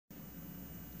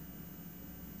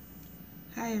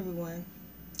Hi everyone,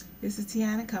 this is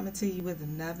Tiana coming to you with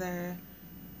another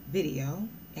video,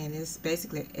 and it's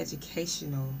basically an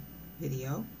educational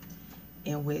video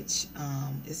in which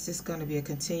it's just going to be a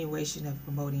continuation of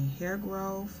promoting hair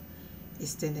growth,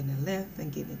 extending the length,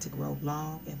 and getting it to grow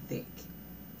long and thick.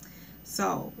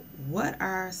 So what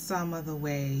are some of the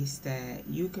ways that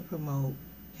you can promote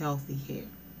healthy hair?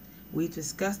 We've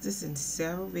discussed this in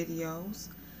several videos,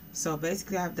 so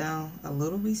basically I've done a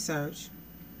little research.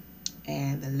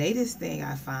 And the latest thing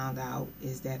I found out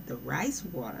is that the rice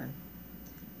water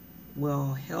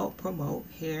will help promote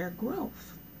hair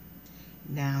growth.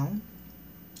 Now,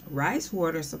 rice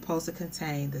water is supposed to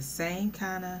contain the same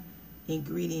kind of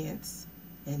ingredients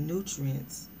and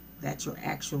nutrients that your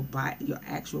actual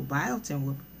biotin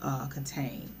will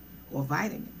contain, or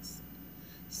vitamins.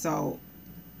 So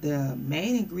the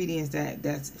main ingredients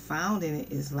that's found in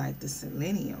it is like the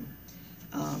selenium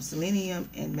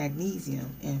and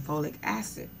magnesium and folic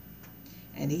acid,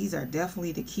 and these are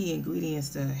definitely the key ingredients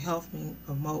to helping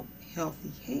promote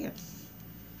healthy hair.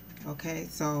 Okay,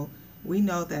 so we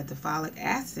know that the folic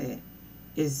acid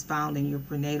is found in your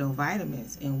prenatal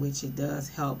vitamins, in which it does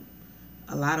help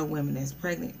a lot of women that's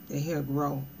pregnant, their hair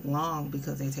grow long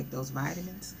because they take those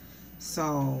vitamins.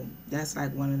 So that's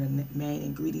like one of the main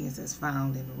ingredients that's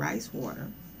found in rice water.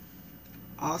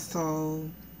 Also,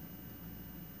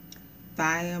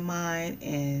 thiamine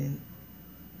and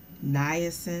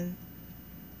niacin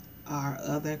are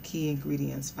other key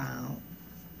ingredients found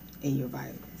in your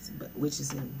vitamins, which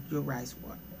is in your rice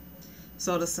water.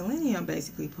 So the selenium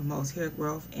basically promotes hair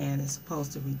growth and is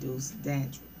supposed to reduce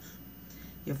dandruff.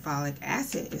 Your folic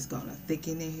acid is going to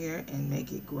thicken the hair and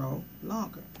make it grow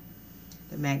longer.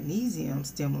 The magnesium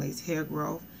stimulates hair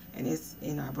growth, and it's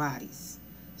in our bodies,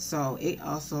 so it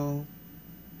also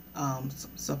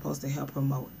supposed to help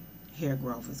promote hair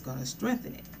growth. Is going to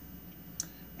strengthen it.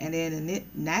 And then the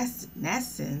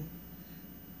niacin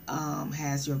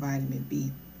has your vitamin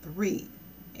B3,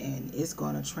 and it's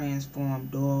going to transform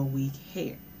dull, weak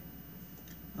hair.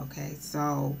 Okay,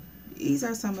 so these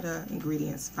are some of the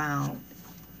ingredients found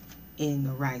in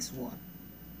the rice water.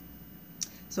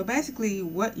 So basically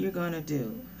what you're going to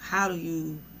do, how do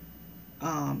you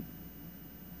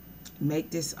make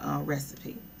this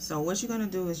recipe? So what you're going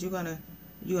to do is you're going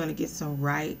to get some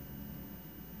white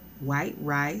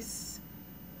rice,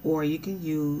 or you can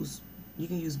use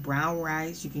brown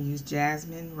rice, you can use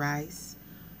jasmine rice,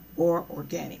 or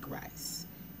organic rice.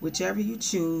 Whichever you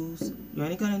choose. You're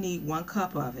only going to need 1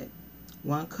 cup of it,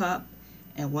 1 cup,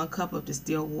 and 1 cup of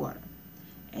distilled water.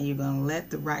 And you're going to let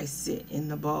the rice sit in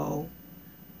the bowl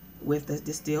with the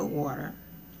distilled water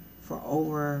for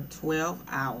over 12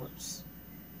 hours.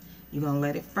 You're going to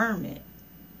let it ferment,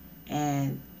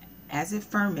 and as it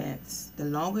ferments, the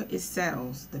longer it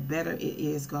settles, the better it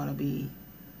is going to be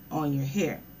on your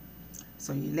hair.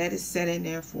 So you let it set in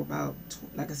there for about,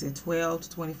 like I said, 12 to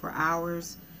 24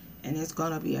 hours, and it's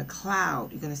going to be a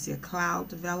cloud. You're going to see a cloud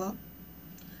develop.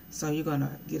 So you're going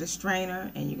to get a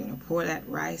strainer and you're going to pour that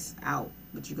rice out,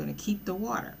 but you're going to keep the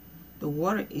water. The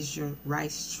water is your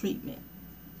rice treatment.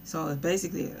 So it's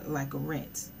basically like a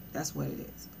rinse. That's what it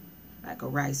is, like a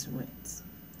rice rinse.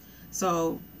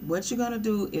 So what you're going to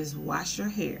do is wash your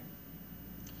hair.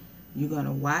 You're going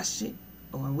to wash it,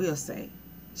 or we'll say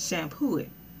shampoo it.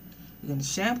 You're going to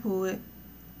shampoo it.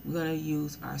 We're going to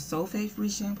use our sulfate-free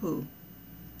shampoo.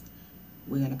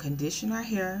 We're going to condition our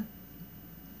hair,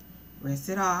 rinse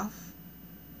it off,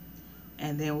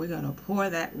 and then we're going to pour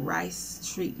that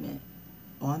rice treatment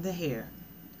on the hair.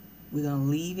 We're going to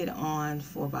leave it on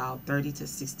for about 30 to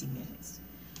 60 minutes.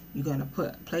 You're going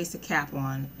to place a cap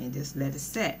on and just let it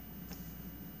set.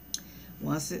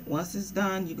 Once it's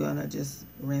done, you're going to just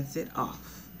rinse it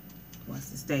off.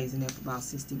 Once it stays in there for about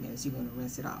 60 minutes, you're going to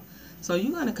rinse it off. So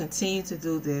you're going to continue to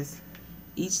do this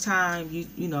each time you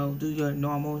do your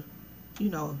normal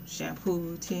shampoo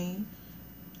routine.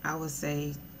 I would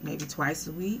say maybe twice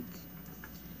a week.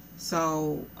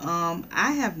 So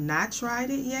I have not tried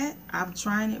it yet. I'm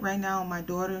trying it right now on my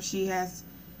daughter. She has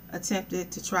attempted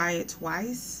to try it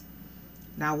twice.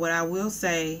 Now what I will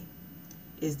say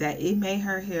is that it made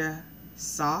her hair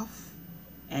soft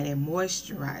and it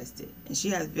moisturized it, and she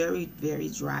has very, very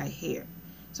dry hair.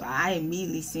 So I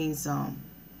immediately seen some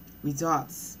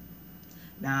results.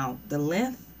 Now the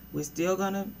length, we're still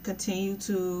going to continue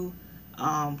to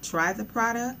try the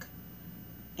product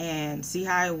and see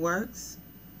how it works.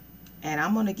 And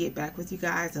I'm going to get back with you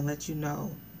guys and let you know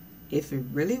if it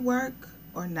really works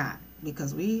or not,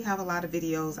 because we have a lot of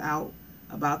videos out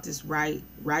about this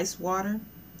rice water,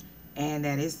 and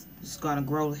that it's going to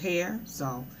grow hair.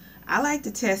 So I like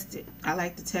to test it. I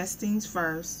like to test things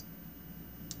first,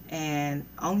 And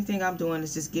only thing I'm doing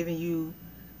is just giving you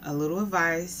a little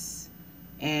advice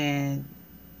and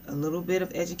a little bit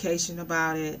of education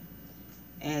about it,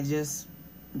 and just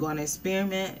going to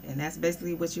experiment. And that's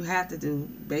basically what you have to do,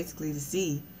 basically, to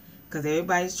see, because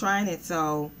everybody's trying it.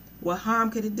 So what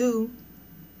harm could it do?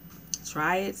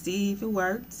 Try it, see if it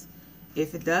works.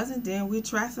 If it doesn't, then we'll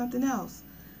try something else.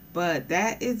 But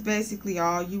that is basically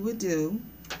all you would do.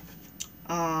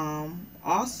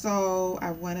 Also,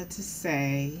 I wanted to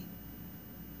say,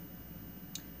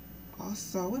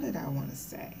 what did I want to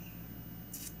say?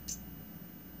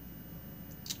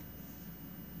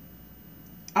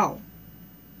 Oh,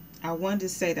 I wanted to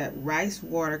say that rice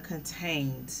water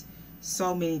contains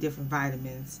so many different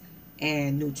vitamins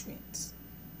and nutrients.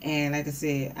 And like I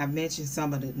said, I mentioned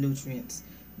some of the nutrients,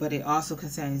 but it also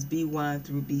contains B1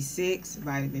 through B6,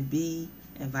 vitamin B,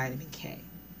 and vitamin K.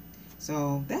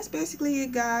 So that's basically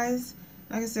it, guys.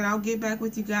 Like I said, I'll get back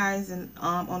with you guys and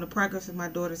on the progress of my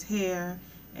daughter's hair,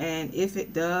 and if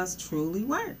it does truly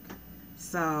work.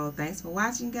 So thanks for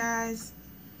watching, guys.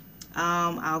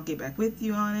 I'll get back with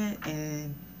you on it,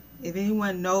 and if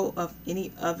anyone know of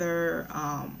any other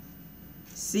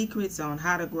secrets on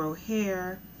how to grow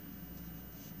hair,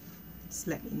 just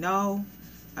let me know.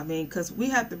 I mean, because we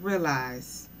have to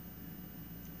realize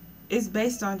it's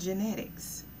based on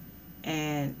genetics.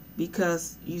 And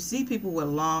because you see people with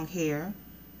long hair,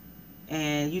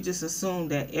 and you just assume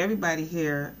that everybody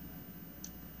hair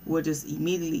will just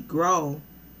immediately grow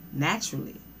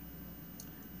naturally.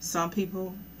 Some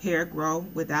people hair grow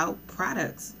without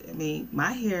products. I mean,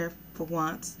 my hair, for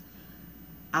once,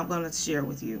 I'm going to share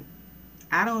with you.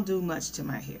 I don't do much to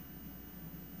my hair.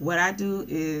 What I do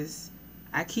is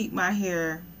I keep my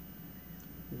hair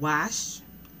washed,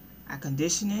 I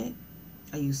condition it,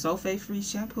 I use sulfate-free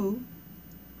shampoo.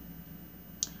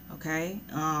 Okay.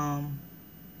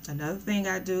 Another thing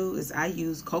I do is I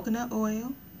use coconut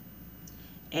oil,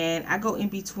 and I go in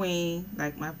between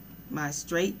like my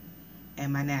straight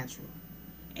and my natural.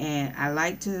 And I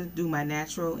like to do my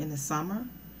natural in the summer.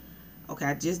 Okay,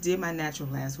 I just did my natural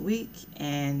last week,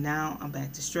 and now I'm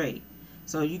back to straight.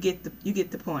 So you get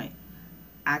the point.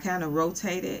 I kind of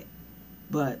rotate it,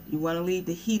 but you want to leave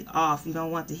the heat off. You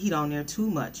don't want the heat on there too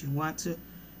much. You want to,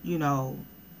 you know,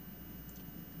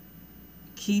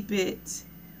 keep it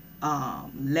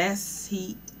less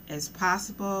heat as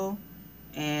possible,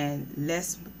 and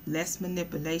less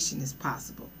manipulation as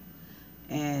possible.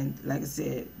 And like I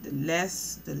said, the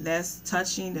less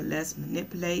touching, the less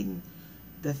manipulating,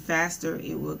 the faster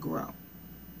it will grow.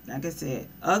 Like I said,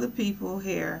 other people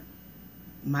hair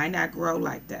might not grow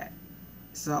like that.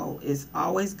 So it's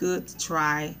always good to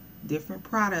try different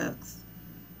products,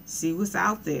 see what's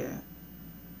out there,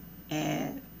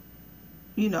 and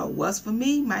you know, what's for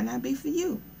me might not be for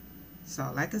you. So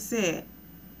like I said,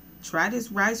 try this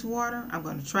rice water. I'm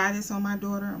going to try this on my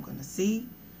daughter. I'm going to see,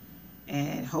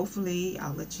 and hopefully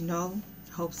I'll let you know.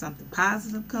 Hope something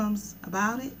positive comes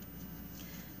about it.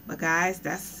 But guys,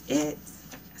 that's it.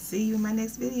 See you in my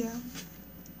next video.